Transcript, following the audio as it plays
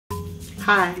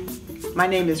Hi, my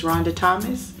name is Rhonda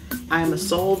Thomas. I am a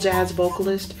soul jazz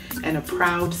vocalist and a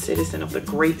proud citizen of the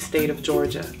great state of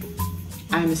Georgia.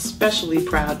 I am especially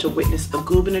proud to witness the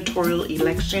gubernatorial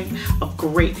election of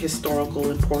great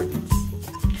historical importance.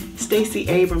 Stacey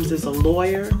Abrams is a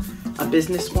lawyer, a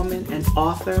businesswoman, an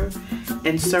author,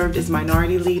 and served as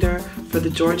minority leader for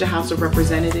the Georgia House of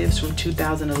Representatives from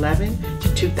 2011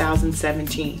 to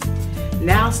 2017.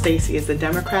 Now Stacey is the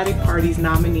Democratic Party's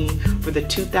nominee for the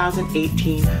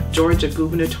 2018 Georgia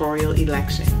gubernatorial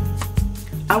election.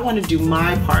 I want to do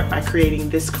my part by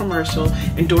creating this commercial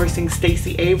endorsing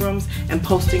Stacey Abrams and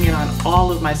posting it on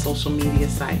all of my social media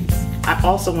sites. I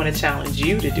also want to challenge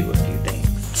you to do a few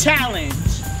things. Challenge.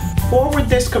 Forward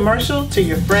this commercial to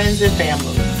your friends and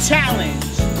family. Challenge.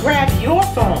 Grab your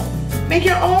phone, make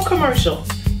your own commercial,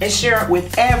 and share it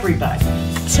with everybody.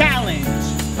 Challenge.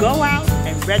 Go out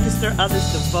and register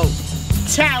others to vote.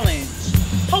 Challenge.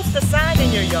 Post a sign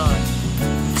in your yard.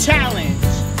 Challenge.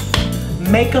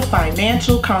 Make a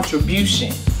financial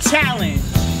contribution. Challenge.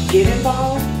 Get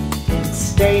involved and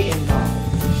stay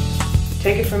involved.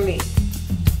 Take it from me.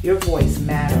 Your voice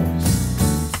matters.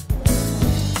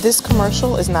 This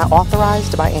commercial is not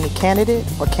authorized by any candidate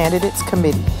or candidates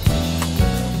committee.